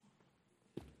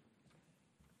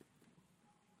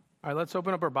All right, let's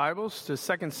open up our Bibles to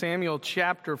 2 Samuel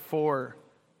chapter 4.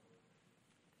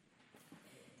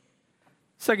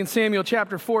 2 Samuel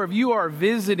chapter 4, if you are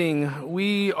visiting,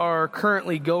 we are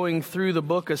currently going through the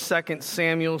book of 2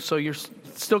 Samuel, so you're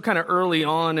still kind of early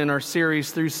on in our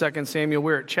series through 2 Samuel.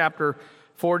 We're at chapter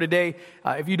 4 today.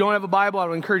 If you don't have a Bible, I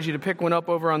would encourage you to pick one up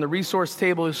over on the resource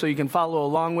table so you can follow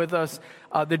along with us.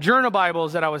 The journal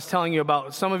Bibles that I was telling you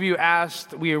about, some of you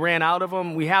asked, we ran out of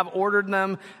them. We have ordered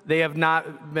them. They have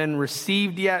not been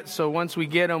received yet, so once we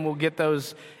get them, we'll get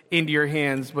those into your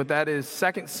hands. But that is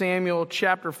 2 Samuel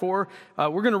chapter 4.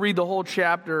 We're going to read the whole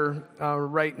chapter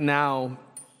right now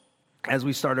as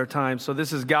we start our time. So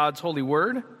this is God's holy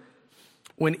word.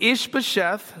 When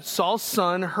Ishbosheth, Saul's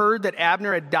son, heard that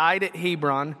Abner had died at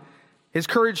Hebron, his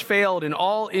courage failed and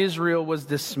all Israel was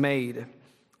dismayed.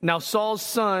 Now Saul's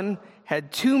son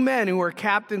had two men who were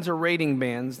captains of raiding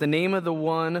bands. The name of the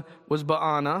one was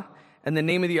Baanah, and the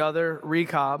name of the other,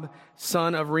 Rechab,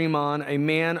 son of Rimmon, a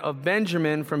man of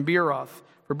Benjamin from Beeroth.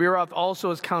 For Beeroth also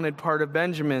is counted part of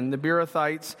Benjamin. The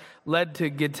Beerothites led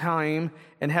to Gittaim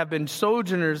and have been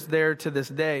sojourners there to this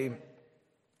day.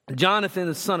 Jonathan,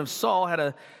 the son of Saul, had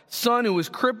a son who was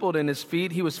crippled in his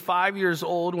feet. He was 5 years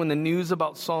old when the news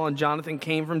about Saul and Jonathan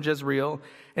came from Jezreel,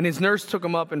 and his nurse took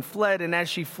him up and fled, and as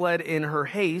she fled in her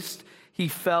haste, he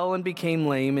fell and became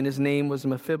lame, and his name was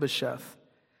Mephibosheth.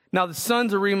 Now the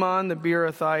sons of Rimmon, the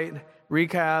Beerothite,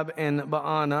 Rechab and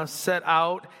Baanah, set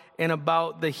out, and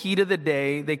about the heat of the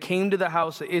day, they came to the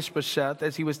house of Ishbosheth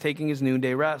as he was taking his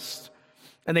noonday rest.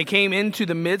 And they came into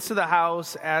the midst of the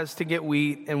house as to get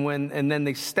wheat, and then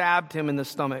they stabbed him in the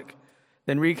stomach.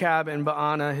 Then Rechab and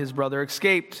Baanah, his brother,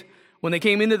 escaped. When they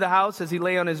came into the house, as he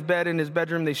lay on his bed in his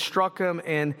bedroom, they struck him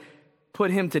and put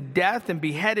him to death and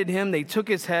beheaded him. They took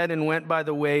his head and went by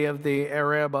the way of the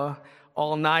Arabah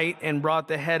all night and brought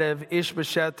the head of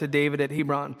Ishbosheth to David at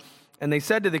Hebron. And they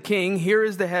said to the king, "Here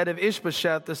is the head of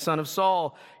Ishbosheth, the son of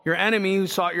Saul, your enemy who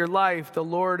sought your life. The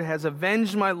Lord has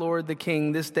avenged my lord the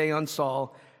king this day on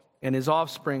Saul and his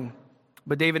offspring."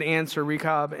 But David answered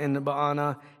Rechab and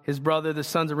Baanah, his brother, the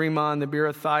sons of Rimmon, the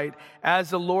Beerothite, "As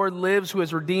the Lord lives, who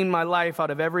has redeemed my life out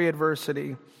of every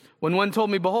adversity. When one told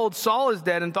me, 'Behold, Saul is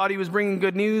dead,' and thought he was bringing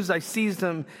good news, I seized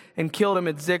him and killed him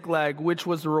at Ziklag, which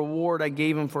was the reward I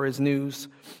gave him for his news.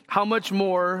 How much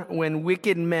more, when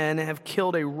wicked men have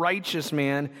killed a righteous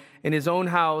man in his own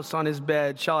house on his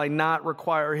bed, shall I not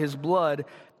require his blood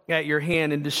at your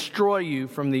hand and destroy you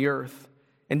from the earth?"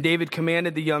 And David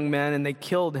commanded the young men, and they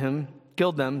killed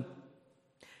them,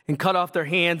 and cut off their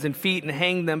hands and feet and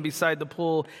hanged them beside the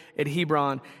pool at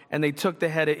Hebron. And they took the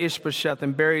head of Ishbosheth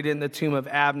and buried it in the tomb of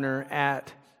Abner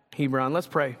at Hebron. Let's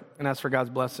pray and ask for God's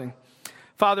blessing.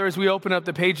 Father, as we open up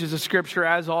the pages of Scripture,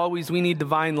 as always, we need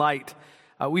divine light.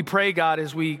 We pray, God,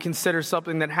 as we consider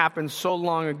something that happened so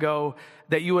long ago,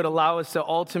 that you would allow us to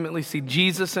ultimately see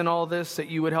Jesus in all this, that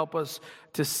you would help us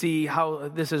to see how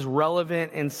this is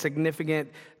relevant and significant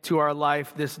to our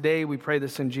life this day. We pray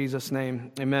this in Jesus'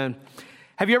 name. Amen.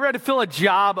 Have you ever had to fill a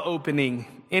job opening?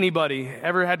 Anybody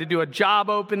ever had to do a job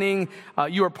opening?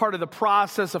 You were part of the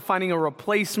process of finding a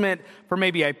replacement for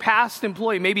maybe a past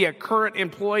employee, maybe a current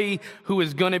employee who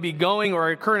is going to be going,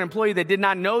 or a current employee that did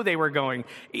not know they were going.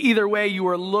 Either way, you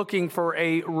were looking for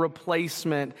a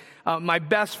replacement. My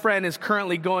best friend is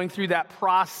currently going through that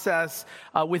process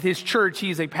with his church.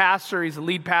 He's a pastor. He's a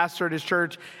lead pastor at his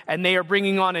church, and they are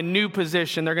bringing on a new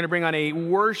position. They're going to bring on a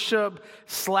worship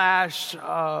 /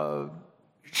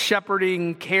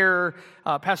 shepherding care,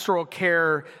 pastoral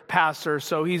care pastor.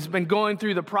 So he's been going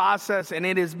through the process, and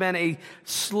it has been a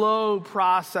slow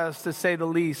process, to say the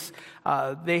least.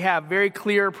 They have very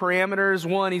clear parameters.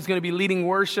 One, he's going to be leading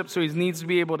worship, so he needs to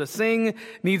be able to sing,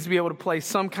 needs to be able to play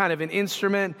some kind of an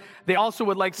instrument. They also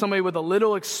would like somebody with a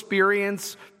little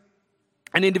experience,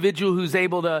 an individual who's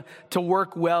able to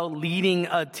work well leading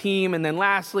a team. And then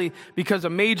lastly, because a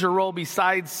major role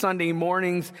besides Sunday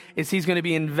mornings is he's going to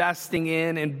be investing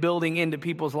in and building into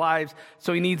people's lives,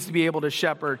 so he needs to be able to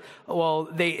shepherd. Well,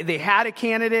 they had a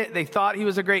candidate. They thought he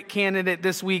was a great candidate.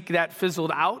 This week that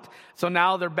fizzled out. So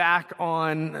now they're back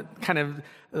on kind of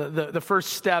the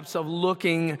first steps of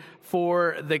looking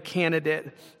for the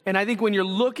candidate. And I think when you're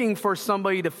looking for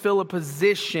somebody to fill a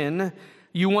position,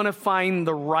 you want to find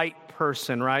the right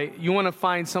person, right? You want to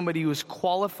find somebody who is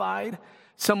qualified,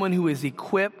 someone who is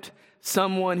equipped,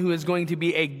 someone who is going to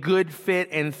be a good fit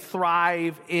and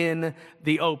thrive in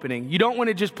the opening. You don't want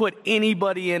to just put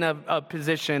anybody in a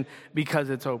position because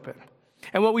it's open.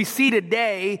 And what we see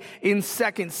today in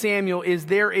 2 Samuel is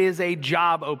there is a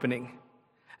job opening.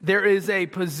 There is a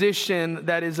position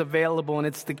that is available, and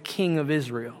it's the king of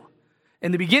Israel.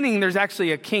 In the beginning, there's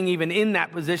actually a king even in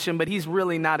that position, but he's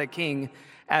really not a king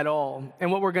at all.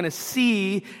 And what we're going to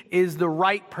see is the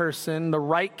right person, the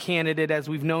right candidate, as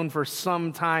we've known for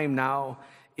some time now,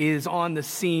 is on the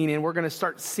scene. And we're going to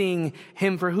start seeing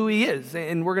him for who he is.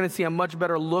 And we're going to see a much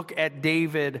better look at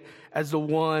David as the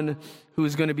one who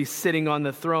is going to be sitting on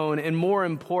the throne. And more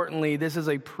importantly, this is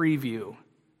a preview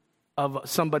of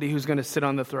somebody who's going to sit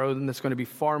on the throne and that's going to be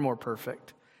far more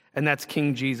perfect. And that's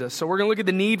King Jesus. So we're going to look at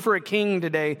the need for a king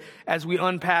today as we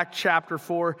unpack chapter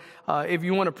 4. If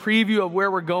you want a preview of where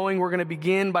we're going, we're going to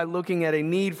begin by looking at a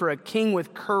need for a king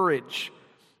with courage.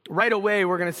 Right away,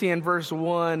 we're going to see in verse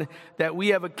 1 that we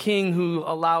have a king who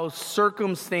allows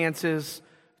circumstances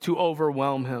to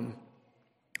overwhelm him.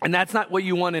 And that's not what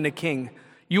you want in a king.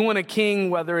 You want a king,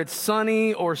 whether it's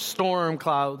sunny or storm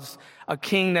clouds, a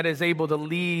king that is able to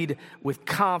lead with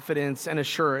confidence and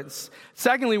assurance.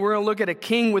 Secondly, we're going to look at a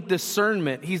king with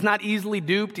discernment. He's not easily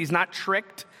duped. He's not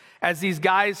tricked. As these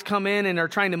guys come in and are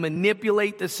trying to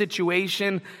manipulate the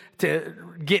situation to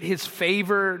get his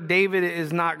favor, David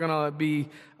is not going to be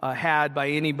had by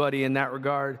anybody in that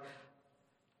regard.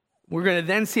 We're going to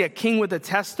then see a king with a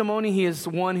testimony. He is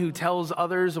one who tells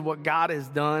others of what God has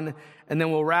done. And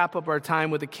then we'll wrap up our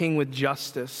time with a king with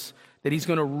justice, that he's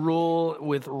going to rule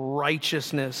with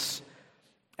righteousness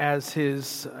as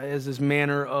his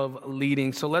manner of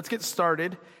leading. So let's get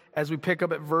started as we pick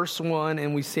up at verse 1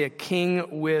 and we see a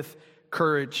king with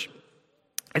courage.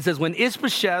 It says, when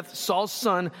Ishbosheth, Saul's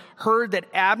son, heard that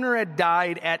Abner had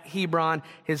died at Hebron,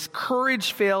 his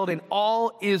courage failed and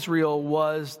all Israel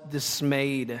was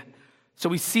dismayed. So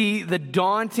we see the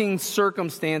daunting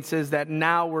circumstances that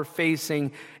now we're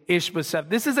facing Ishbosheth.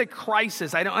 This is a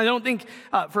crisis. I don't think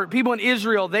for people in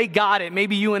Israel, they got it.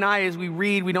 Maybe you and I, as we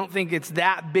read, we don't think it's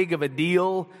that big of a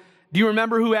deal. Do you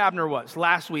remember who Abner was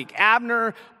last week?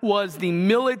 Abner was the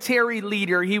military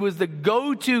leader. He was the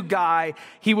go-to guy.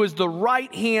 He was the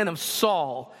right hand of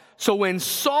Saul. So when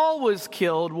Saul was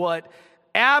killed, what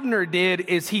Abner did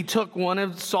is he took one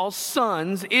of Saul's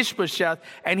sons, Ishbosheth,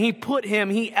 and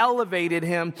he elevated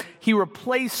him. He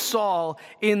replaced Saul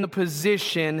in the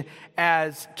position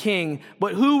as king.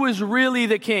 But who was really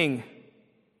the king?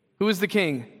 Who was the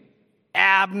king?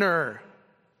 Abner.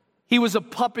 He was a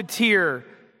puppeteer,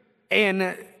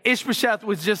 and Ishbosheth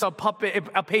was just a puppet,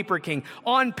 a paper king.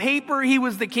 On paper, he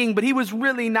was the king, but he was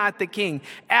really not the king.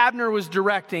 Abner was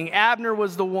directing. Abner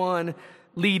was the one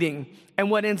leading. And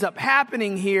what ends up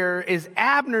happening here is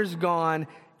Abner's gone.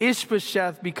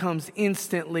 Ishbosheth becomes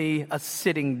instantly a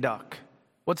sitting duck.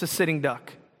 What's a sitting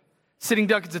duck? Sitting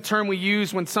duck is a term we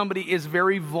use when somebody is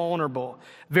very vulnerable,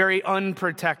 very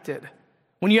unprotected.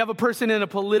 When you have a person in a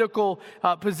political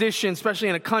position, especially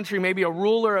in a country, maybe a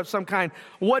ruler of some kind,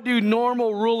 what do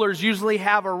normal rulers usually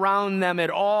have around them at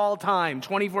all time,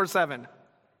 24/7?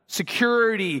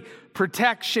 Security,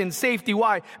 protection, safety.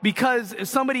 Why? Because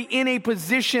somebody in a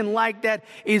position like that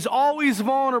is always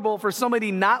vulnerable for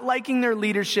somebody not liking their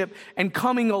leadership and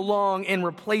coming along and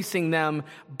replacing them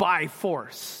by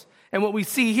force. And what we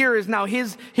see here is now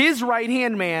his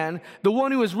right-hand man, the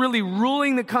one who is really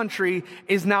ruling the country,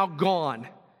 is now gone.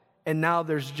 And now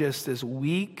there's just this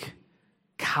weak,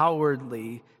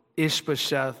 cowardly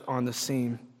Ishbosheth on the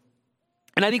scene.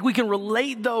 And I think we can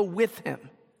relate, though, with him.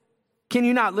 Can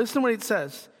you not? Listen to what it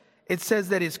says. It says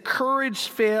that his courage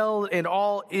failed and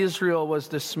all Israel was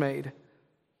dismayed.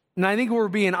 And I think we're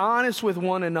being honest with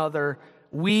one another.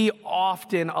 We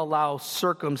often allow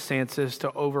circumstances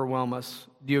to overwhelm us.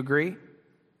 Do you agree?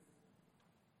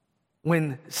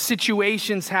 When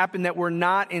situations happen that we're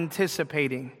not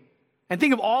anticipating. And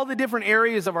think of all the different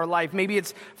areas of our life. Maybe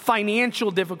it's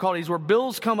financial difficulties where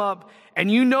bills come up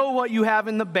and you know what you have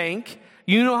in the bank.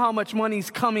 You know how much money's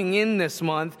coming in this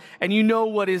month, and you know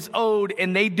what is owed,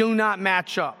 and they do not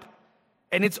match up.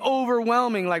 And it's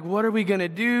overwhelming. Like, what are we going to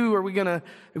do? Are we going to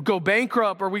go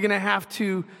bankrupt? Are we going to have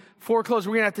to foreclose? Are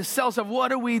we going to have to sell stuff? What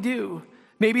do we do?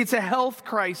 Maybe it's a health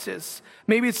crisis.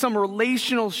 Maybe it's some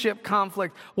relationship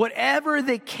conflict. Whatever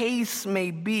the case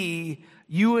may be,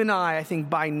 you and I think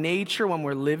by nature, when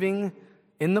we're living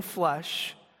in the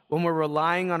flesh, when we're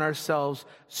relying on ourselves,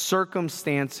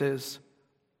 circumstances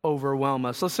overwhelm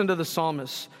us. Listen to the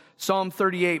psalmist, Psalm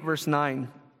 38, verse 9.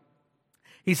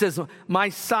 He says, my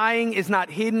sighing is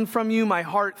not hidden from you. My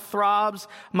heart throbs.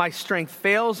 My strength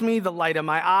fails me. The light of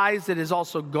my eyes, it is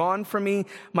also gone from me.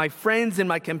 My friends and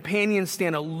my companions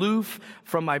stand aloof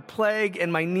from my plague,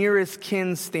 and my nearest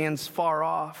kin stands far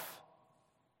off.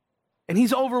 And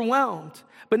he's overwhelmed.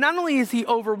 But not only is he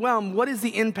overwhelmed, what is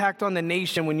the impact on the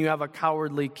nation when you have a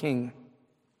cowardly king?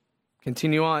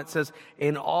 Continue on. It says,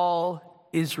 and all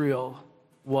Israel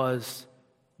was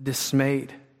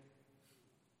dismayed.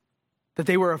 That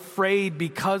they were afraid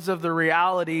because of the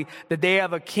reality that they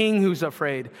have a king who's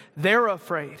afraid. They're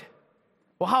afraid.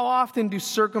 Well, how often do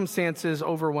circumstances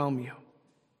overwhelm you?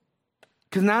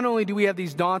 Because not only do we have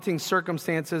these daunting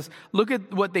circumstances, look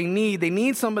at what they need. They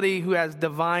need somebody who has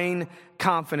divine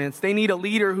confidence. They need a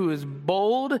leader who is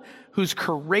bold, who's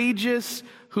courageous,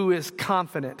 who is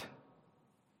confident.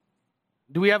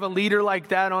 Do we have a leader like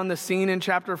that on the scene in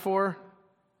chapter 4?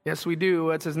 Yes, we do.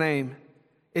 What's his name?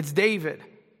 It's David.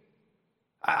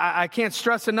 I can't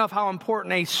stress enough how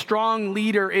important a strong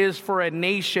leader is for a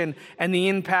nation and the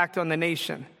impact on the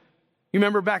nation. You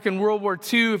remember back in World War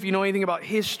II, if you know anything about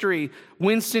history,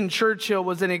 Winston Churchill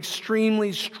was an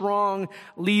extremely strong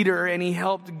leader, and he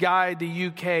helped guide the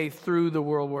UK through the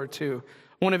World War II.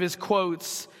 One of his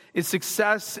quotes is,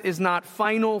 "Success is not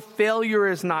final, failure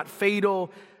is not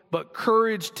fatal, but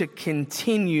courage to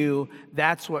continue,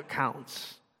 that's what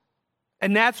counts."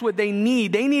 And that's what they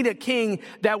need. They need a king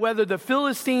that whether the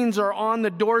Philistines are on the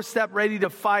doorstep ready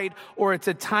to fight or it's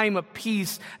a time of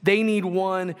peace, they need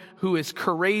one who is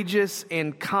courageous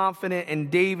and confident,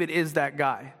 and David is that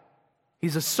guy.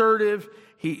 He's assertive.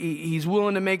 He's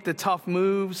willing to make the tough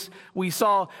moves. We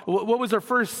saw, what was our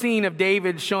first scene of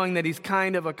David showing that he's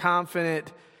kind of a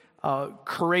confident,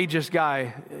 courageous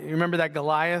guy? You remember that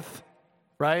Goliath,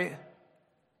 right?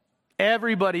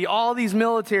 Everybody, all these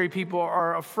military people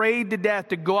are afraid to death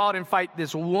to go out and fight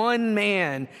this one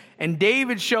man. And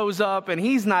David shows up and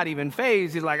he's not even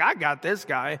fazed. He's like, I got this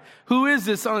guy. Who is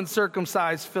this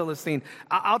uncircumcised Philistine?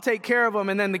 I'll take care of him.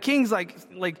 And then the king's like,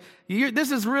 this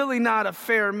is really not a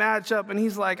fair matchup. And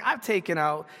he's like, I've taken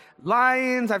out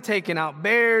lions. I've taken out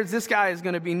bears. This guy is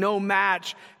going to be no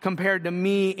match compared to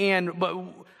me. But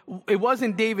it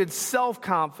wasn't David's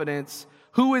self-confidence.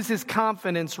 Who is his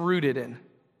confidence rooted in?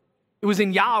 It was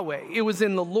in Yahweh. It was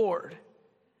in the Lord.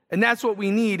 And that's what we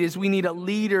need, is we need a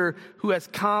leader who has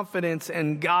confidence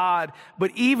in God. But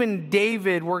even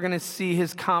David, we're going to see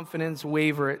his confidence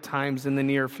waver at times in the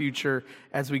near future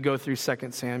as we go through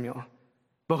 2 Samuel.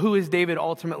 But who is David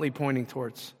ultimately pointing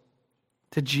towards?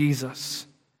 To Jesus.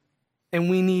 And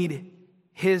we need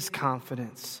his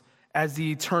confidence as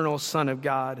the eternal Son of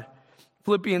God.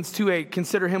 Philippians 2:8,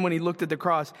 consider him when he looked at the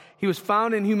cross. He was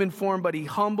found in human form, but he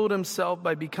humbled himself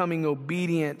by becoming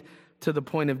obedient to the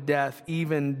point of death,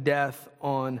 even death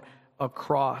on a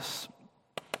cross.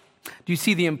 Do you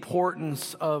see the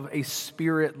importance of a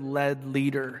spirit-led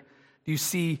leader? Do you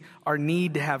see our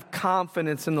need to have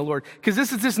confidence in the Lord? Because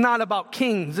this is just not about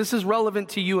kings. This is relevant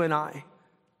to you and I.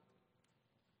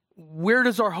 Where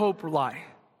does our hope lie?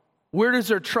 Where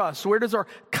does our trust, where does our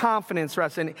confidence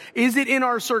rest? And is it in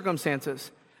our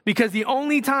circumstances? Because the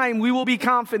only time we will be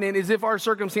confident is if our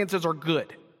circumstances are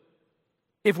good.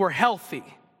 If we're healthy.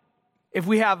 If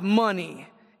we have money.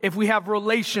 If we have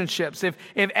relationships. If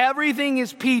everything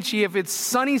is peachy, if it's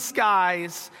sunny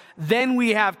skies, then we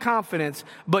have confidence.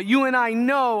 But you and I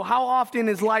know, how often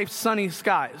is life sunny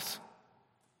skies?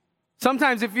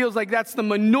 Sometimes it feels like that's the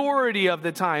minority of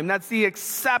the time. That's the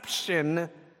exception,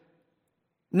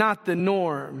 not the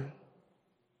norm.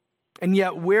 And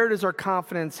yet, where does our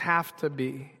confidence have to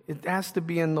be? It has to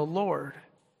be in the Lord.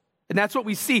 And that's what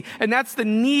we see. And that's the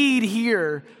need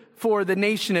here for the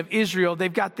nation of Israel.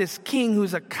 They've got this king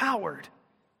who's a coward.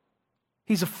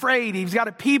 He's afraid. He's got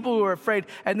a people who are afraid.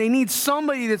 And they need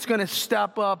somebody that's going to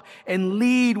step up and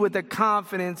lead with the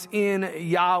confidence in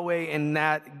Yahweh. And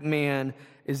that man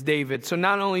is David. So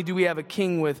not only do we have a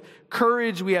king with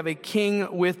courage, we have a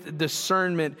king with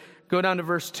discernment. Go down to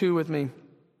verse 2 with me.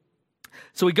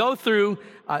 So we go through,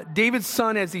 David's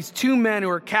son has these two men who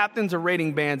are captains of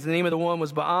raiding bands. The name of the one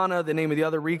was Baana, the name of the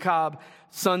other Rechab,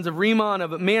 sons of Rimmon,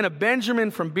 of a man of Benjamin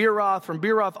from Beeroth. From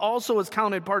Beeroth also was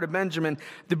counted part of Benjamin.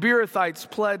 The Beerothites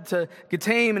fled to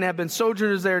Gittaim and have been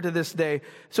sojourners there to this day.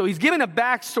 So he's given a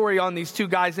backstory on these two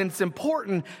guys, and it's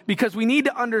important because we need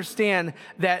to understand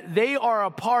that they are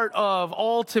a part of,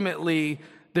 ultimately,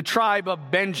 the tribe of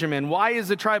Benjamin. Why is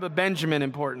the tribe of Benjamin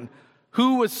important?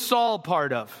 Who was Saul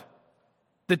part of?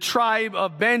 The tribe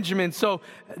of Benjamin. So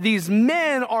these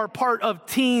men are part of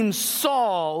Team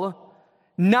Saul,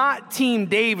 not Team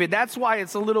David. That's why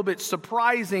it's a little bit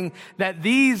surprising that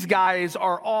these guys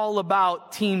are all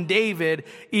about Team David,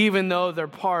 even though they're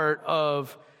part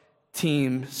of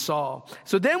Team Saul.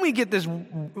 So then we get this,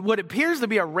 what appears to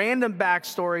be a random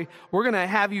backstory. We're going to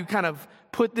have you kind of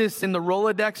put this in the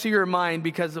Rolodex of your mind,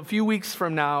 because a few weeks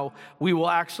from now, we will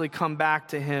actually come back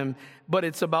to him. But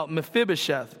it's about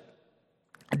Mephibosheth.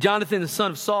 Jonathan, the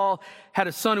son of Saul, had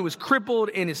a son who was crippled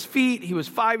in his feet. He was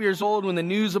 5 years old when the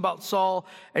news about Saul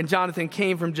and Jonathan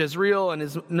came from Jezreel, and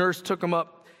his nurse took him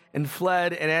up and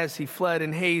fled. And as he fled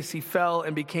in haste, he fell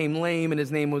and became lame, and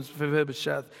his name was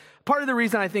Mephibosheth. Part of the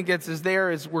reason I think is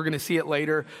there is we're going to see it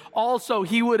later. Also,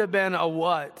 he would have been a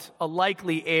what? A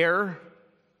likely heir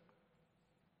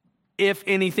if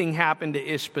anything happened to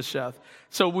Ishbosheth.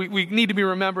 So we need to be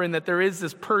remembering that there is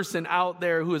this person out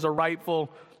there who is a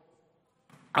rightful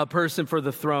person for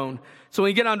the throne. So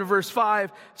when you get on to verse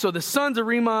 5, so the sons of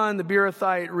Rimmon, the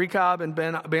Beerothite, Rechab, and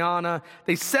Baanah,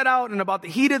 they set out, and about the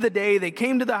heat of the day, they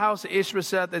came to the house of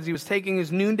Ishbosheth as he was taking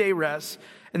his noonday rest.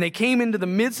 And they came into the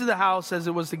midst of the house as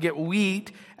it was to get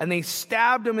wheat, and they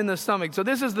stabbed him in the stomach. So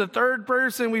this is the third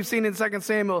person we've seen in 2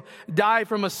 Samuel die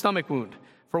from a stomach wound.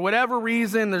 For whatever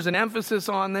reason, there's an emphasis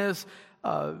on this.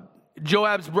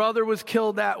 Joab's brother was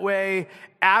killed that way.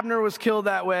 Abner was killed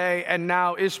that way. And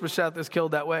now Ishbosheth is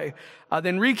killed that way.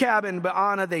 Then Rechab and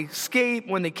Baanah, they escape.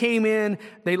 When they came in,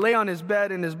 they lay on his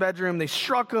bed in his bedroom. They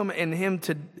struck him and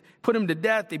put him to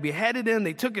death. They beheaded him.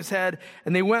 They took his head.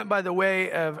 And they went by the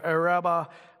way of Arabah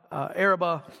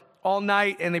all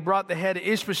night. And they brought the head of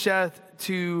Ishbosheth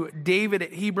to David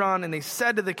at Hebron. And they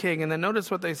said to the king, and then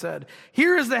notice what they said.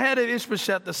 Here is the head of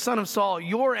Ishbosheth, the son of Saul,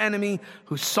 your enemy,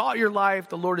 who sought your life.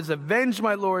 The Lord has avenged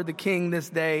my lord, the king, this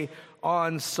day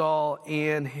on Saul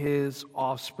and his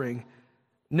offspring.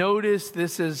 Notice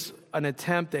this is an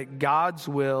attempt at God's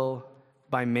will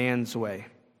by man's way.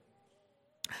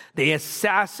 They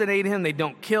assassinate him. They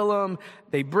don't kill him.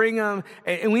 They bring him.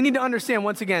 And we need to understand,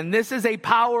 once again, this is a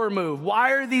power move.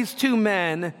 Why are these two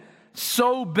men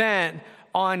so bent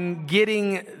on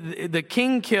getting the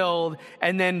king killed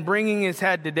and then bringing his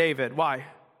head to David? Why?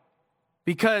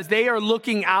 Because they are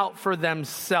looking out for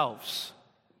themselves.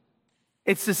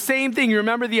 It's the same thing. You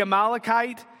remember the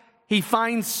Amalekite? He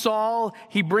finds Saul.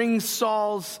 He brings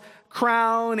Saul's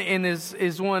crown in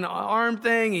his one arm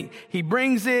thing. He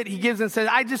brings it. He gives it and says,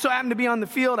 I just so happened to be on the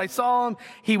field. I saw him.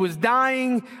 He was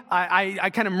dying. I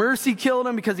kind of mercy killed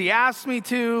him because he asked me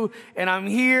to. And I'm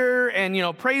here.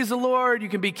 And, praise the Lord. You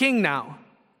can be king now.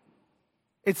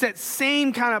 It's that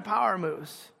same kind of power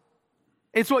moves.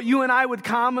 It's what you and I would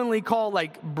commonly call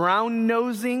like brown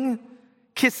nosing,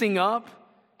 kissing up.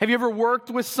 Have you ever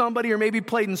worked with somebody or maybe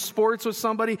played in sports with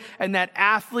somebody and that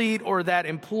athlete or that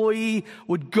employee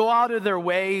would go out of their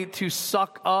way to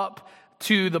suck up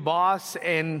to the boss,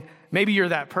 and maybe you're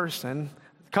that person.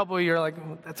 A couple of you are like,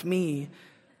 well, that's me.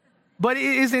 But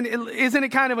isn't it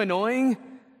kind of annoying?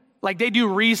 Like they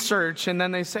do research and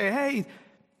then they say, hey,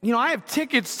 I have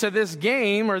tickets to this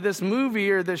game or this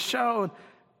movie or this show.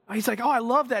 He's like, oh, I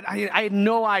love that. I had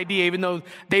no idea, even though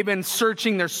they've been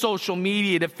searching their social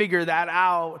media to figure that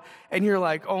out. And you're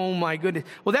like, oh my goodness.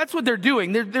 Well, that's what they're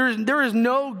doing. There is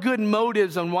no good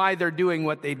motives on why they're doing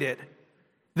what they did.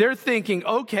 They're thinking,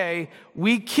 okay,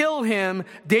 we kill him.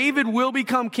 David will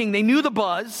become king. They knew the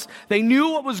buzz. They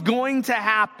knew what was going to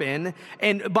happen.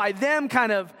 And by them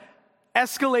kind of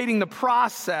escalating the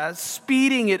process,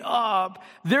 speeding it up,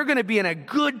 they're going to be in a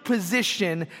good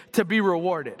position to be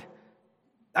rewarded.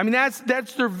 I mean, that's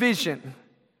their vision.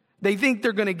 They think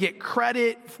they're going to get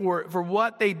credit for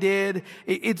what they did.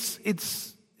 It's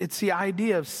the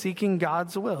idea of seeking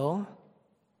God's will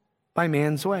by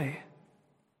man's way.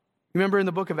 Remember in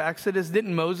the book of Exodus,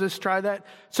 didn't Moses try that?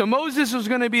 So Moses was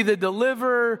going to be the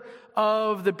deliverer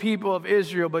of the people of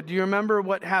Israel. But do you remember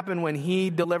what happened when he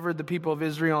delivered the people of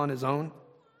Israel on his own?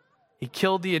 He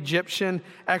killed the Egyptian,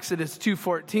 Exodus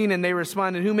 2:14, and they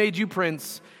responded, who made you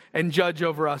prince and judge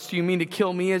over us? Do you mean to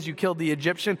kill me as you killed the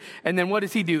Egyptian? And then what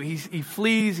does he do? He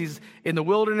flees, he's in the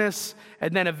wilderness,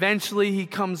 and then eventually he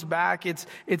comes back. It's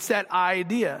that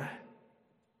idea.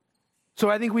 So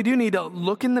I think we do need to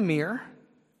look in the mirror.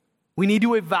 We need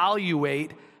to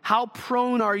evaluate how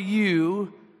prone are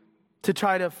you to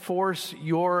try to force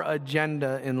your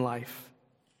agenda in life?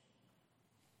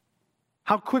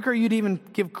 How quick are you to even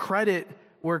give credit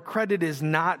where credit is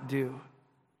not due?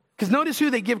 Because notice who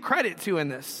they give credit to in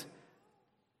this.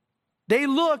 They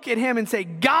look at him and say,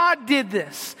 God did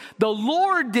this. The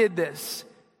Lord did this.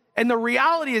 And the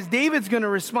reality is David's going to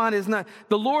respond is not,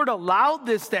 the Lord allowed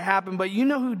this to happen, but you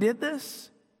know who did this?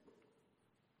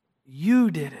 You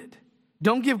did it.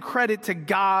 Don't give credit to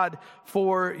God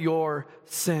for your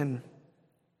sin.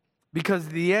 Because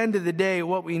at the end of the day,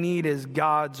 what we need is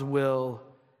God's will,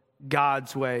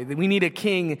 God's way. We need a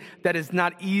king that is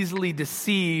not easily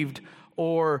deceived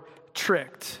or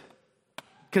tricked.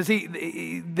 Because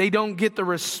they don't get the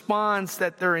response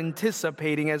that they're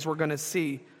anticipating, as we're going to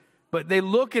see. But they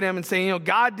look at him and say,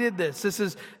 God did this. This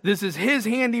is his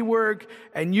handiwork,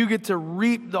 and you get to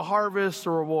reap the harvest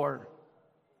or reward.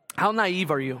 How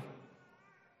naive are you?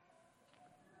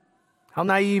 How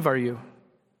naive are you?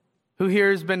 Who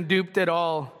here has been duped at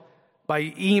all by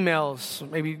emails,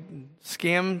 maybe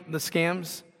the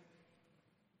scams?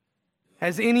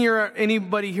 Has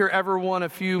anybody here ever won a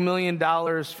few $1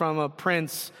 million from a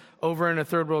prince over in a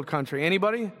third world country?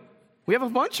 Anybody? We have a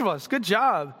bunch of us. Good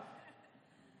job.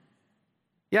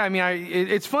 Yeah, I mean,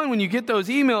 it's fun when you get those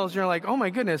emails and you're like, oh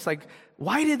my goodness, like,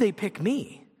 why did they pick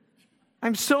me?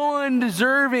 I'm so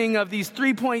undeserving of these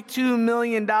 $3.2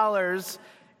 million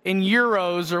in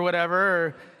euros or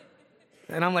whatever.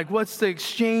 And I'm like, what's the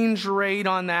exchange rate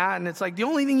on that? And it's like, the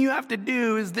only thing you have to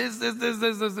do is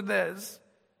this.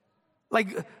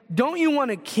 Like, don't you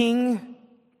want a king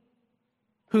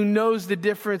who knows the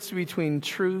difference between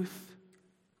truth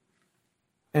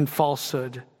and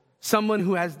falsehood? Someone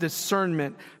who has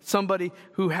discernment, somebody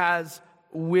who has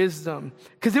wisdom.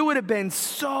 Because it would have been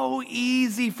so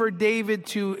easy for David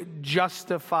to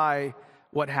justify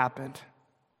what happened,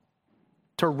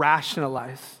 to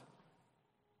rationalize.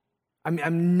 I mean,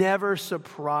 I'm never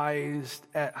surprised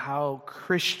at how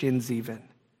Christians even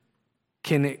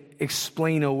can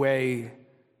explain away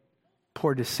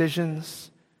poor decisions.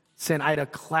 I had a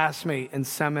classmate in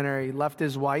seminary, left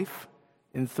his wife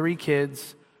and 3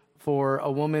 kids for a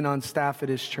woman on staff at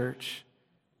his church.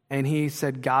 And he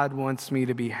said, God wants me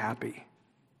to be happy.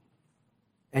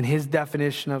 And his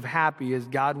definition of happy is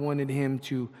God wanted him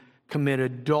to commit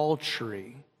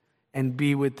adultery and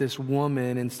be with this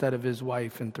woman instead of his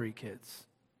wife and 3 kids.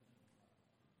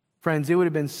 Friends, it would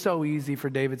have been so easy for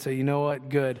David to say, you know what,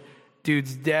 good.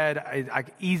 Dude's dead.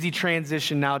 Easy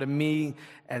transition now to me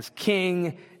as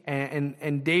king.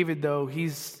 And David, though,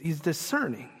 he's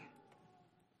discerning.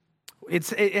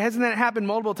 Hasn't that happened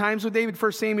multiple times with David?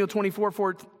 1 Samuel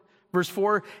 24, verse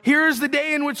 4. Here's the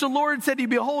day in which the Lord said to you,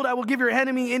 behold, I will give your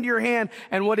enemy into your hand.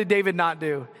 And what did David not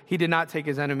do? He did not take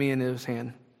his enemy into his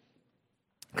hand.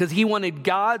 Because he wanted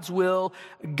God's will,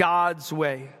 God's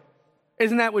way.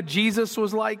 Isn't that what Jesus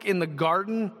was like in the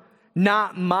garden?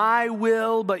 Not my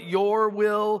will, but your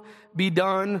will be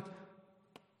done.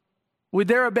 Would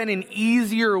there have been an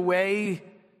easier way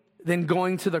than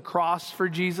going to the cross for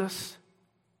Jesus?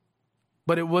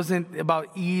 But it wasn't about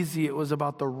easy, it was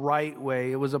about the right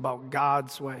way. It was about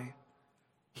God's way.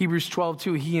 Hebrews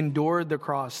 12:2, he endured the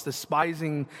cross,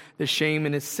 despising the shame,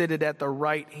 and is seated at the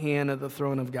right hand of the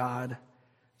throne of God.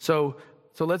 So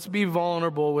let's be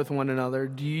vulnerable with one another.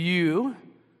 Do you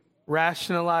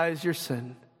rationalize your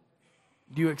sin?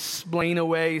 Do you explain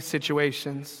away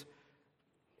situations?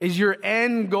 Is your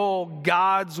end goal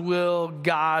God's will,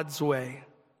 God's way?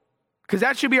 Because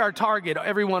that should be our target,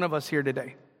 every one of us here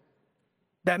today.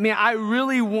 That, man, I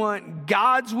really want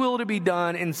God's will to be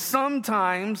done, and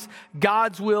sometimes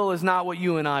God's will is not what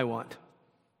you and I want.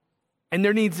 And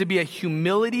there needs to be a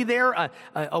humility there,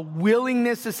 a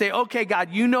willingness to say, okay,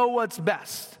 God, you know what's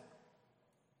best.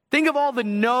 Think of all the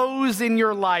no's in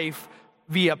your life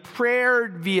via prayer,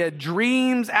 via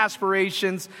dreams,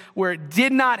 aspirations, where it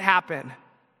did not happen.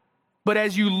 But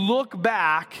as you look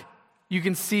back, you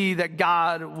can see that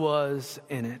God was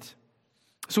in it.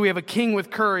 So we have a king with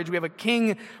courage, we have a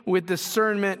king with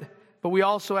discernment, but we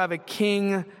also have a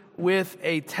king with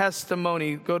a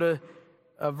testimony. Go to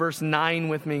verse 9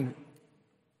 with me.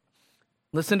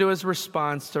 Listen to his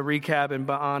response to Rechab and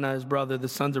Baanah, his brother, the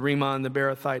sons of Rimmon the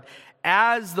Beerothite.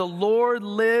 As the Lord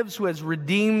lives, who has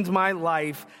redeemed my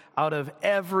life out of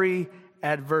every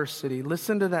adversity.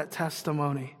 Listen to that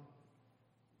testimony.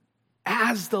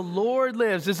 As the Lord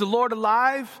lives. Is the Lord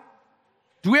alive?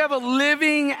 Do we have a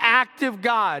living, active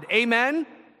God? Amen?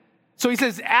 So he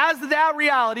says, as that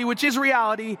reality, which is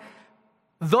reality,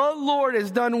 the Lord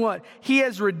has done what? He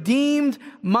has redeemed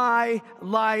my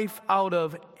life out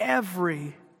of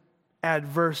every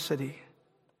adversity.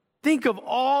 Think of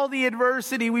all the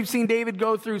adversity we've seen David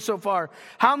go through so far.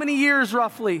 How many years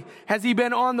roughly has he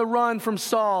been on the run from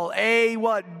Saul?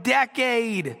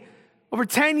 Decade. Over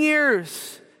 10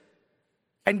 years.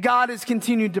 And God has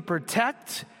continued to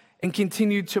protect and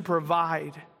continued to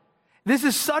provide. This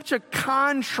is such a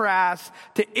contrast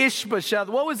to Ishbosheth.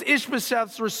 What was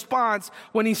Ishbosheth's response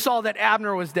when he saw that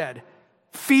Abner was dead?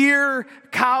 Fear,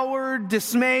 coward,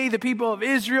 dismay, the people of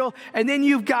Israel. And then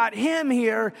you've got him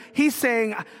here. He's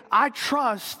saying, I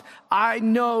trust, I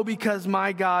know because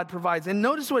my God provides. And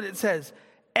notice what it says,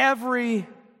 every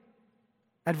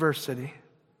adversity.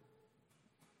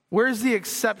 Where's the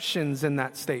exceptions in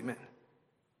that statement?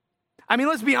 I mean,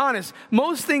 let's be honest.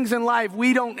 Most things in life,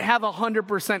 we don't have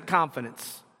 100%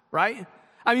 confidence, right?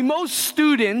 I mean, most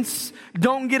students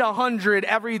don't get 100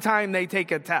 every time they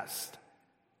take a test.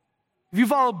 If you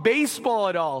follow baseball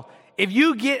at all, if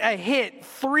you get a hit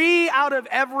 3 out of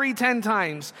every 10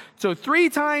 times, so 3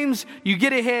 times you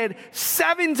get a hit,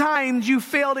 7 times you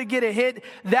fail to get a hit,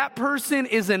 that person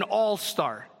is an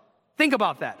all-star. Think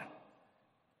about that.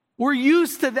 We're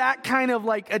used to that kind of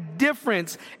like a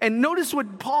difference. And notice what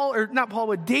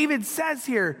what David says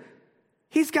here.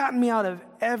 He's gotten me out of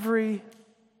every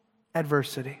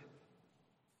adversity.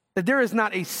 That there is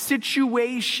not a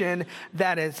situation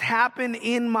that has happened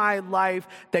in my life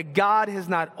that God has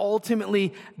not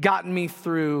ultimately gotten me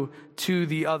through to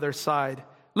the other side.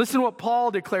 Listen to what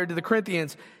Paul declared to the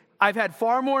Corinthians. I've had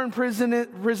far more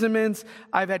imprisonments.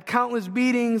 I've had countless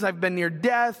beatings. I've been near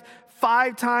death.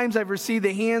 5 times I've received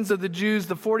the hands of the Jews,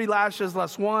 the 40 lashes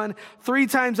less 1. 3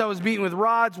 times I was beaten with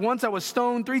rods. Once I was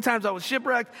stoned. 3 times I was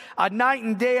shipwrecked. A night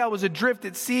and day I was adrift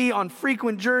at sea on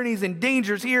frequent journeys and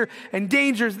dangers here and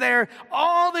dangers there.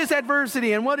 All this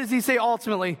adversity. And what does he say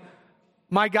ultimately?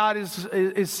 My God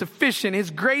is sufficient.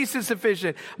 His grace is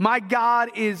sufficient. My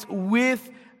God is with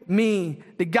me.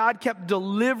 That God kept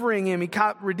delivering him. He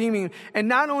kept redeeming him. And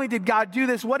not only did God do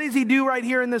this, what does he do right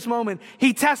here in this moment?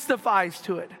 He testifies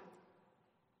to it.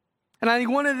 And I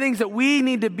think one of the things that we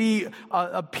need to be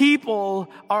are people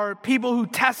who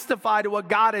testify to what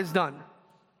God has done.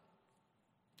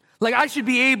 Like I should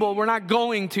be able, we're not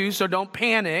going to, so don't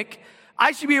panic.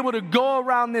 I should be able to go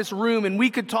around this room and we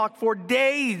could talk for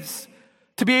days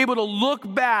to be able to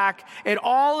look back at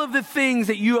all of the things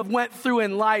that you have went through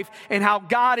in life and how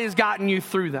God has gotten you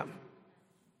through them.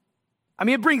 I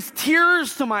mean, it brings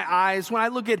tears to my eyes when I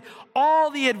look at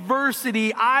all the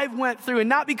adversity I've went through. And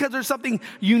not because there's something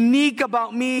unique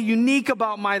about me, unique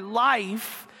about my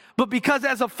life, but because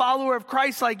as a follower of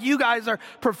Christ, like you guys are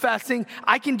professing,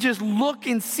 I can just look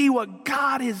and see what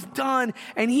God has done.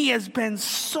 And he has been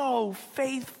so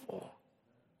faithful.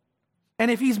 And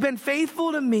if he's been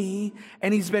faithful to me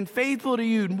and he's been faithful to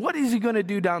you, what is he going to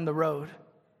do down the road?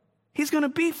 He's going to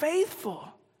be faithful.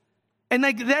 And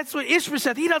like that's what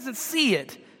Ishbosheth, he doesn't see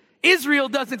it. Israel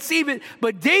doesn't see it,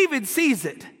 but David sees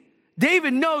it.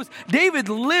 David knows. David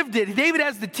lived it. David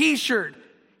has the t-shirt.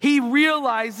 He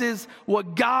realizes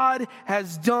what God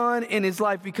has done in his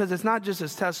life because it's not just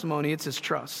his testimony, it's his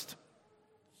trust.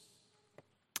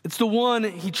 It's the one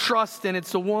he trusts in.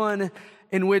 It's the one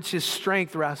in which his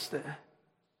strength rested.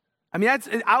 I mean,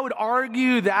 I would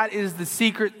argue that is the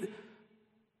secret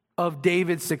of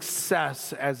David's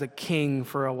success as a king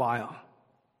for a while.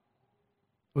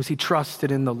 Was he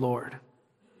trusted in the Lord.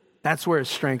 That's where his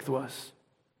strength was.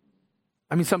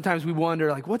 I mean, sometimes we wonder,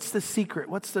 like, what's the secret?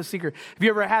 What's the secret? Have you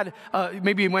ever had,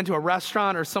 maybe you went to a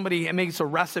restaurant or somebody makes a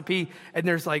recipe and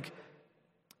there's like,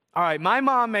 all right, my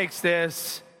mom makes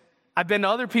this. I've been to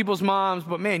other people's moms,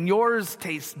 but man, yours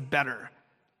tastes better.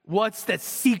 What's that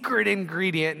secret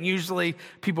ingredient? And usually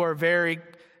people are very,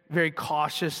 very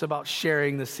cautious about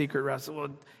sharing the secret recipe.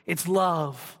 Well, it's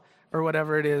love or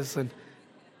whatever it is. And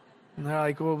they're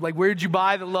like, well, like, where'd you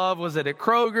buy the love? Was it at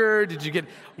Kroger? Did you get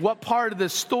what part of the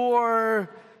store?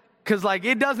 Because like,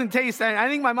 it doesn't taste, I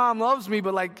think my mom loves me,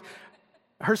 but like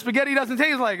her spaghetti doesn't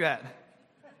taste like that.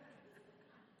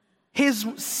 His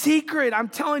secret, I'm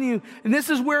telling you, and this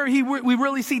is where we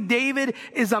really see David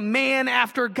is a man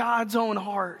after God's own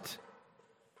heart.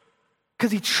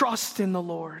 Because he trusts in the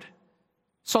Lord.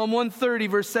 Psalm 130,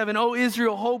 verse 7, O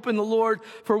Israel, hope in the Lord,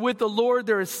 for with the Lord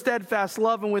there is steadfast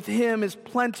love, and with him is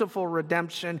plentiful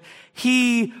redemption.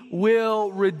 He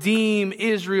will redeem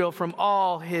Israel from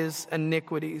all his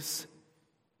iniquities.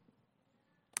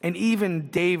 And even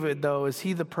David, though, is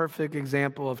he the perfect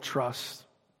example of trust?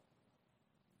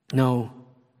 No.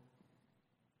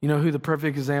 You know who the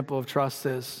perfect example of trust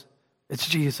is? It's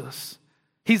Jesus.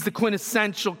 He's the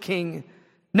quintessential king.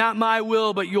 Not my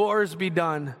will, but yours be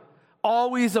done.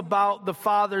 Always about the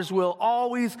Father's will.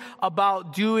 Always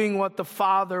about doing what the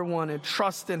Father wanted.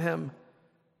 Trust in him.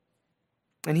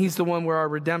 And he's the one where our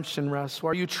redemption rests.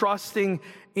 Are you trusting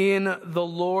in the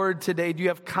Lord today? Do you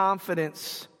have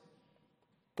confidence?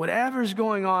 Whatever's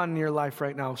going on in your life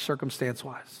right now,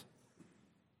 circumstance-wise.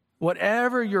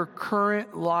 Whatever your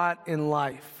current lot in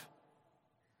life,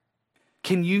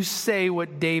 can you say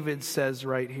what David says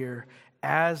right here?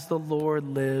 As the Lord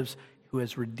lives, who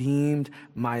has redeemed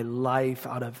my life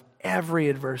out of every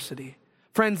adversity.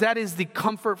 Friends, that is the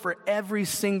comfort for every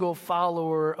single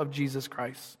follower of Jesus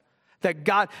Christ. That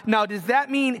God, now does that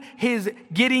mean his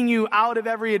getting you out of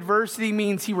every adversity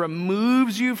means he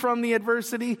removes you from the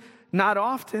adversity? Not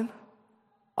often.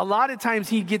 A lot of times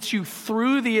he gets you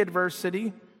through the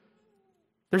adversity.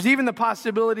 There's even the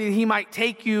possibility that he might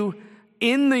take you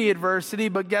in the adversity,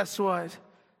 but guess what?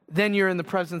 Then you're in the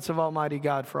presence of Almighty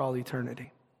God for all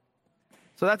eternity.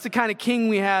 So that's the kind of king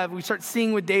we have. We start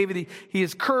seeing with David, he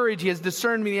has courage, he has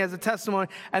discernment, he has a testimony.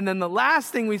 And then the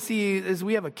last thing we see is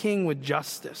we have a king with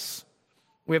justice.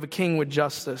 We have a king with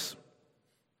justice.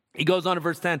 He goes on to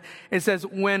verse 10. It says,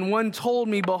 when one told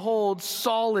me, behold,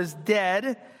 Saul is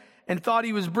dead, and thought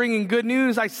he was bringing good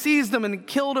news, I seized him and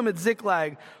killed him at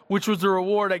Ziklag, which was the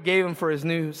reward I gave him for his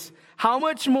news. How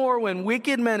much more when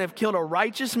wicked men have killed a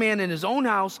righteous man in his own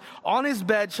house, on his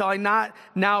bed, shall I not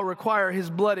now require his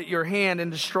blood at your hand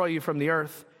and destroy you from the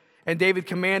earth? And David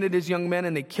commanded his young men,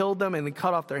 and they killed them, and they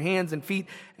cut off their hands and feet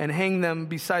and hanged them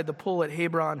beside the pool at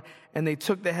Hebron. And they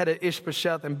took the head of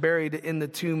Ishbosheth and buried it in the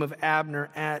tomb of Abner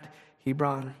at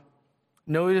Hebron.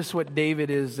 Notice what David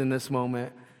is in this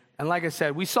moment. And like I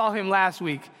said, we saw him last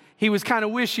week. He was kind of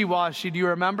wishy-washy. Do you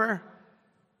remember?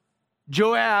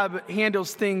 Joab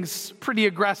handles things pretty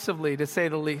aggressively, to say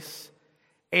the least.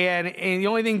 And the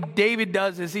only thing David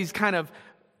does is he's kind of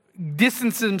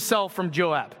distances himself from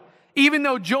Joab. Even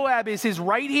though Joab is his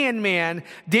right-hand man,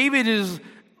 David is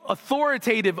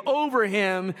authoritative over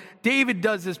him. David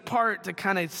does his part to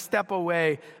kind of step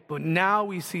away. But now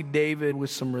we see David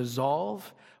with some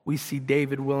resolve. We see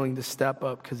David willing to step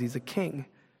up because he's a king.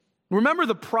 Remember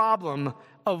the problem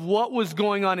of what was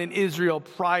going on in Israel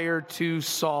prior to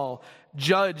Saul.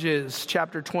 Judges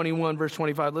chapter 21, verse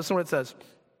 25. Listen to what it says.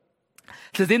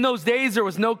 It says, in those days there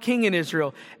was no king in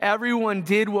Israel. Everyone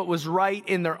did what was right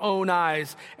in their own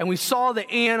eyes. And we saw the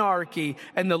anarchy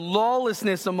and the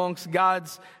lawlessness amongst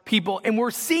God's people. And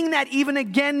we're seeing that even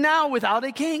again now without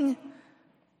a king.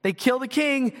 They kill the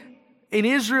king. In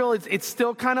Israel, it's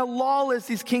still kind of lawless.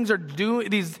 These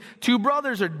two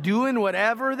brothers are doing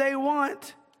whatever they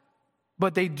want,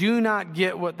 but they do not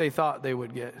get what they thought they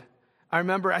would get. I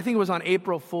remember, I think it was on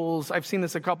April Fool's. I've seen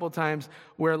this a couple of times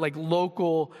where like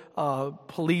local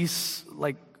police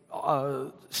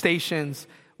stations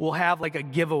will have like a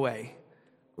giveaway.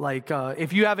 Like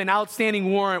if you have an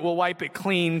outstanding warrant, we'll wipe it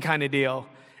clean kind of deal.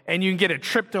 And you can get a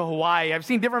trip to Hawaii. I've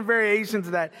seen different variations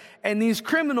of that. And these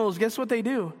criminals, guess what they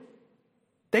do?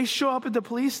 They show up at the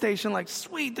police station like,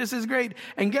 sweet, this is great.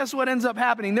 And guess what ends up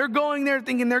happening? They're going there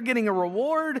thinking they're getting a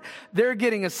reward. They're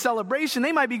getting a celebration.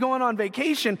 They might be going on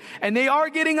vacation, and they are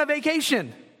getting a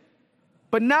vacation,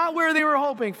 but not where they were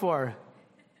hoping for.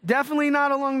 Definitely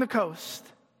not along the coast.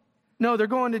 No, they're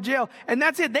going to jail. And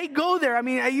that's it. They go there. I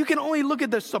mean, you can only look at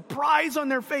the surprise on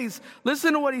their face.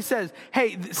 Listen to what he says.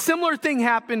 Hey, similar thing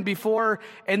happened before,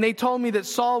 and they told me that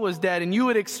Saul was dead, and you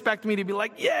would expect me to be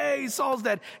like, yay, Saul's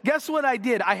dead. Guess what I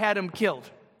did? I had him killed.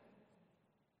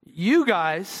 You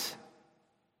guys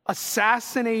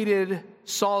assassinated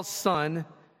Saul's son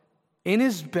in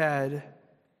his bed.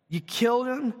 You killed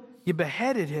him, you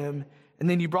beheaded him, and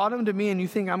then you brought him to me, and you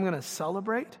think I'm going to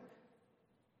celebrate?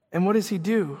 And what does he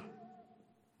do?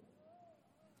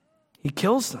 He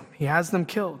kills them. He has them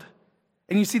killed.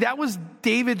 And you see, that was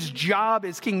David's job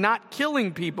as king, not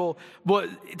killing people, but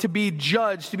to be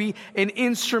judged, to be an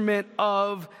instrument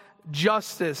of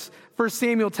justice. 1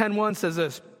 Samuel 10:1 says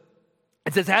this.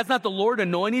 It says, has not the Lord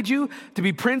anointed you to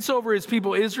be prince over his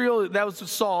people Israel? That was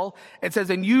Saul. It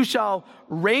says, and you shall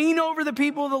reign over the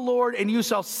people of the Lord, and you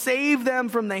shall save them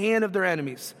from the hand of their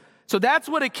enemies. So that's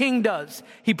what a king does.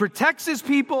 He protects his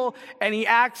people, and he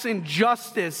acts in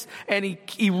justice, and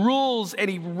he rules,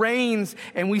 and he reigns.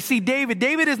 And we see David.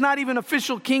 David is not even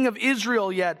official king of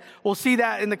Israel yet. We'll see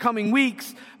that in the coming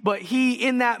weeks. But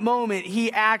in that moment,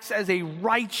 he acts as a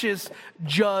righteous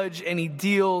judge, and he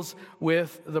deals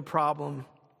with the problem.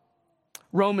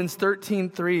 Romans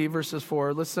 13:3, verses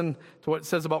 4. Listen to what it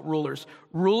says about rulers.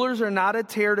 Rulers are not a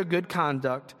terror to good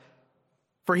conduct,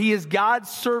 for he is God's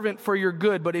servant for your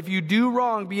good. But if you do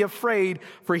wrong, be afraid,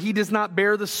 for he does not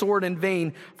bear the sword in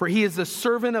vain. For he is the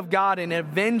servant of God, an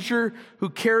avenger who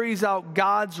carries out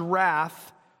God's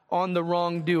wrath on the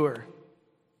wrongdoer.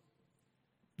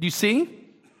 Do you see?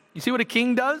 You see what a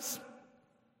king does?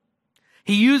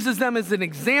 He uses them as an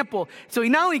example. So he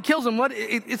not only kills them,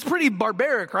 it's pretty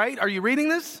barbaric, right? Are you reading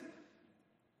this?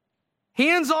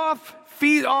 Hands off,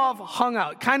 feet off, hung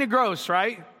out. Kind of gross,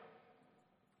 right?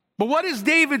 But what is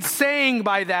David saying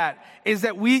by that is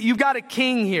that you've got a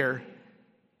king here,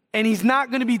 and he's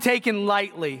not going to be taken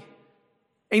lightly.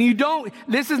 And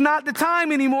this is not the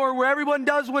time anymore where everyone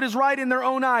does what is right in their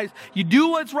own eyes. You do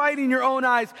what's right in your own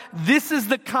eyes. This is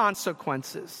the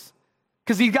consequences.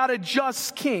 Because he's got a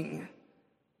just king.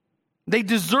 They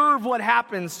deserve what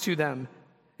happens to them.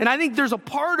 And I think there's a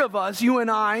part of us, you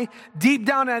and I, deep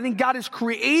down, and I think God has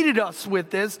created us with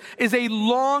this, is a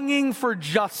longing for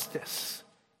justice.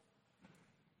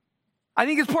 I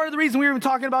think it's part of the reason we were even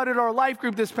talking about it at our life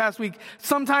group this past week.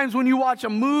 Sometimes when you watch a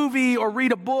movie or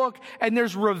read a book and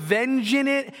there's revenge in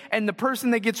it, and the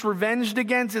person that gets revenged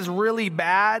against is really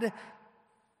bad,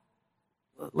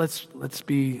 let's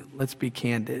be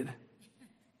candid.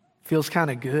 Feels kind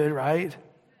of good, right?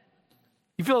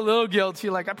 You feel a little guilty,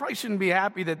 like I probably shouldn't be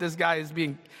happy that this guy is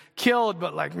being killed,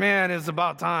 but like, man, it's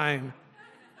about time.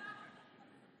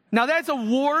 Now that's a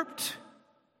warped,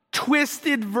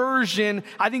 twisted version,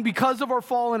 I think because of our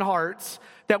fallen hearts,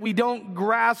 that we don't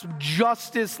grasp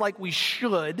justice like we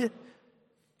should.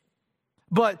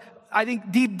 But I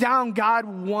think deep down, God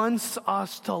wants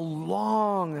us to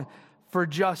long for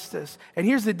justice. And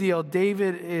here's the deal.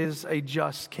 David is a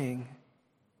just king,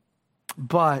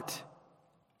 but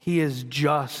he is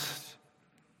just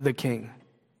the king.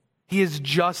 He is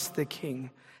just the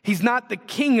king. He's not the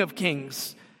king of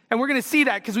kings. And we're going to see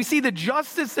that because we see the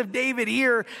justice of David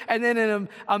here. And then in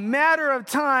a matter of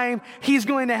time, he's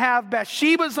going to have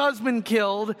Bathsheba's husband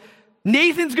killed.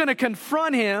 Nathan's going to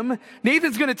confront him.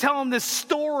 Nathan's going to tell him this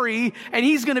story, and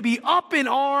he's going to be up in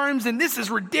arms, and this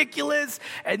is ridiculous,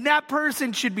 and that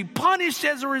person should be punished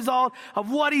as a result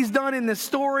of what he's done in this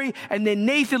story. And then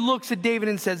Nathan looks at David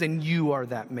and says, and you are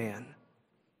that man.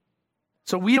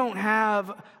 So we don't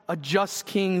have a just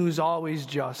king who's always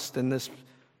just in this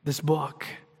book.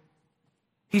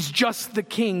 He's just the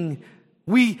king.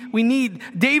 We need,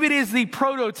 David is the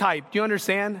prototype. Do you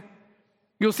understand?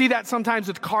 You'll see that sometimes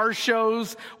with car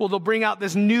shows. Well, they'll bring out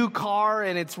this new car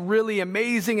and it's really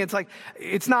amazing. It's like,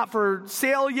 it's not for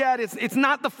sale yet. It's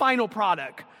not the final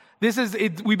product.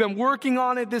 We've been working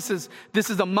on it. This is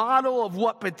a model of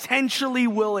what potentially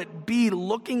will it be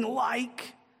looking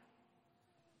like.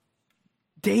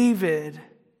 David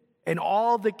and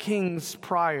all the kings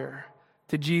prior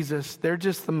to Jesus, they're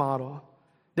just the model.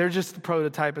 They're just the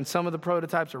prototype, and some of the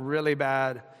prototypes are really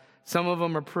bad. Some of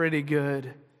them are pretty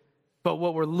good. But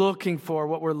what we're looking for,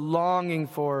 what we're longing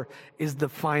for, is the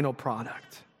final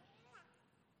product.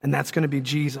 And that's going to be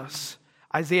Jesus.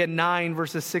 Isaiah 9,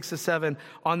 verses 6 to 7,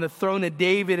 on the throne of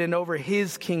David and over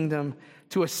his kingdom,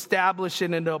 to establish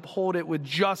it and to uphold it with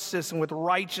justice and with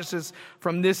righteousness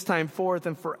from this time forth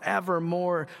and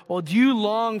forevermore. Well, do you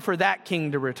long for that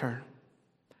king to return?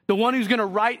 The one who's going to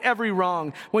right every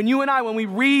wrong. When you and I, when we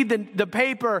read the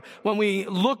paper, when we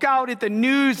look out at the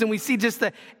news and we see just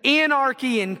the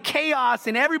anarchy and chaos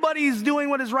and everybody's doing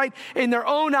what is right in their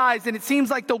own eyes, and it seems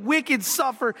like the wicked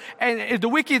suffer and the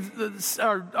wicked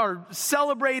are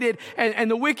celebrated and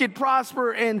the wicked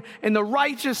prosper and the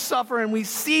righteous suffer, and we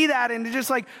see that and it's just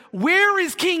like, where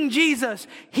is King Jesus?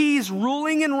 He's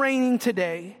ruling and reigning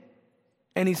today,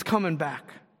 and he's coming back.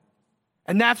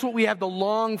 And that's what we have to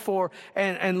long for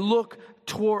and look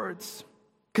towards.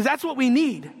 Because that's what we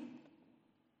need.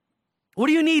 What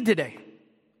do you need today?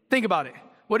 Think about it.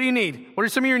 What do you need? What are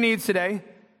some of your needs today? You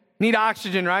need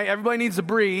oxygen, right? Everybody needs to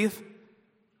breathe.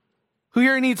 Who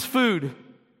here needs food?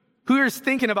 Who here is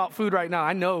thinking about food right now?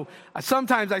 I know.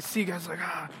 Sometimes I see guys like,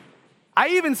 I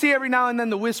even see every now and then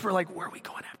the whisper like, where are we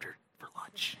going after for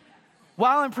lunch?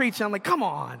 While I'm preaching, I'm like, come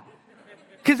on.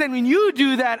 Because then when you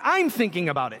do that, I'm thinking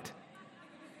about it.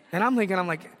 And I'm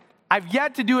like, I've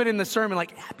yet to do it in the sermon.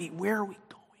 Like, Abby, where are we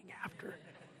going after?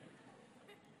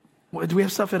 Do we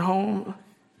have stuff at home?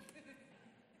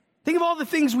 Think of all the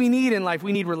things we need in life.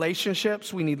 We need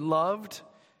relationships. We need loved.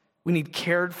 We need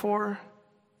cared for.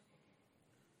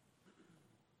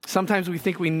 Sometimes we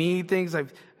think we need things.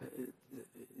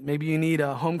 Maybe you need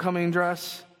a homecoming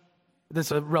dress. This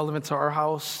is relevant to our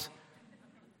house.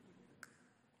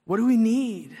 What do we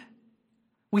need?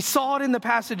 We saw it in the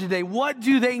passage today. What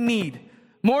do they need?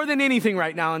 More than anything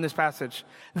right now in this passage.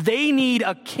 They need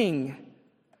a king.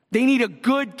 They need a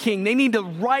good king. They need the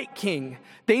right king.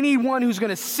 They need one who's going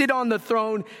to sit on the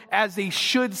throne as they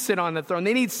should sit on the throne.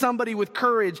 They need somebody with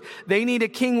courage. They need a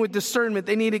king with discernment.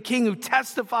 They need a king who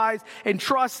testifies and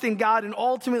trusts in God. And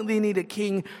ultimately, they need a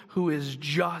king who is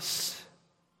just.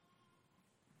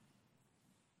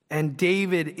 And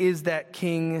David is that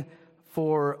king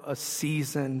for a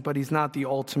season, but he's not the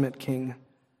ultimate king.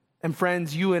 And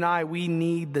friends, you and I, we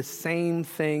need the same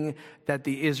thing that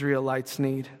the Israelites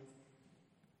need.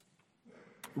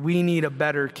 We need a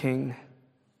better king.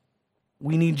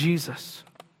 We need Jesus.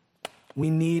 We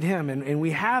need him, and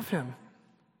we have him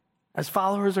as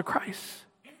followers of Christ.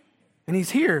 And he's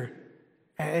here,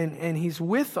 and he's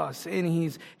with us, and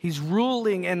he's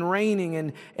ruling and reigning.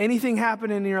 And anything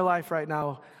happening in your life right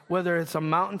now, whether it's a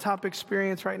mountaintop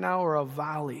experience right now or a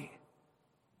valley,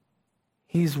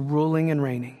 he's ruling and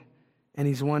reigning, and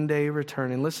he's one day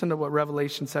returning. Listen to what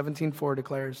Revelation 17:4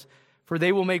 declares. For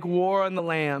they will make war on the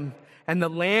Lamb, and the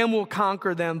Lamb will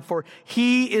conquer them. For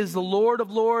he is the Lord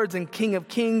of lords and King of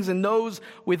kings, and those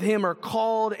with him are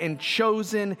called and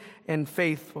chosen and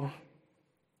faithful.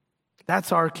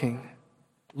 That's our King,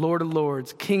 Lord of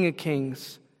lords, King of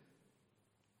kings.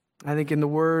 I think in the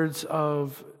words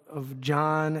of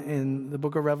John in the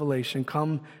book of Revelation,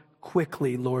 come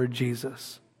quickly, Lord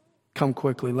Jesus. Come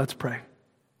quickly. Let's pray.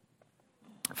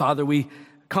 Father, we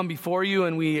come before you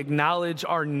and we acknowledge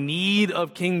our need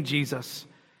of King Jesus.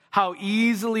 how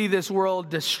easily this world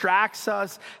distracts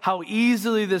us, how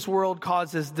easily this world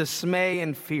causes dismay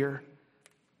and fear.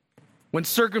 When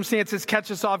circumstances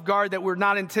catch us off guard that we're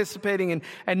not anticipating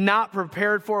and not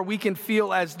prepared for, we can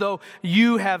feel as though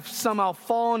you have somehow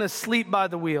fallen asleep by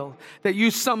the wheel, that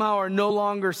you somehow are no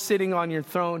longer sitting on your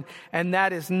throne, and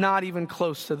that is not even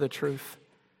close to the truth.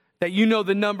 That you know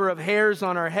the number of hairs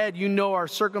on our head, you know our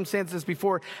circumstances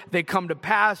before they come to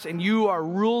pass, and you are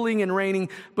ruling and reigning,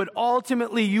 but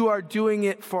ultimately you are doing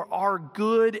it for our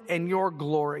good and your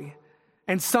glory.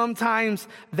 And sometimes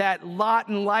that lot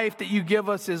in life that you give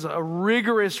us is a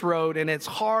rigorous road, and it's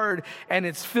hard, and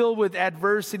it's filled with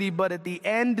adversity. But at the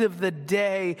end of the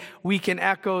day, we can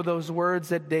echo those words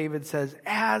that David says,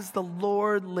 as the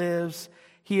Lord lives,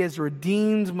 he has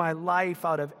redeemed my life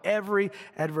out of every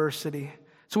adversity.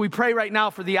 So we pray right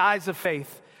now for the eyes of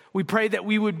faith. We pray that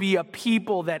we would be a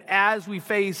people that as we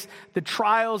face the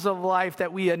trials of life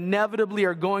that we inevitably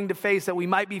are going to face, that we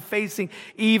might be facing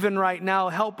even right now,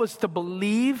 help us to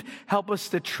believe, help us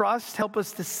to trust, help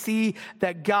us to see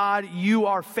that God, you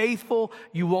are faithful,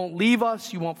 you won't leave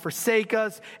us, you won't forsake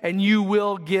us, and you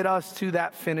will get us to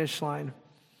that finish line.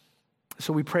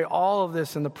 So we pray all of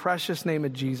this in the precious name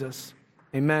of Jesus.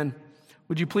 Amen.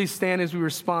 Would you please stand as we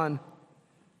respond?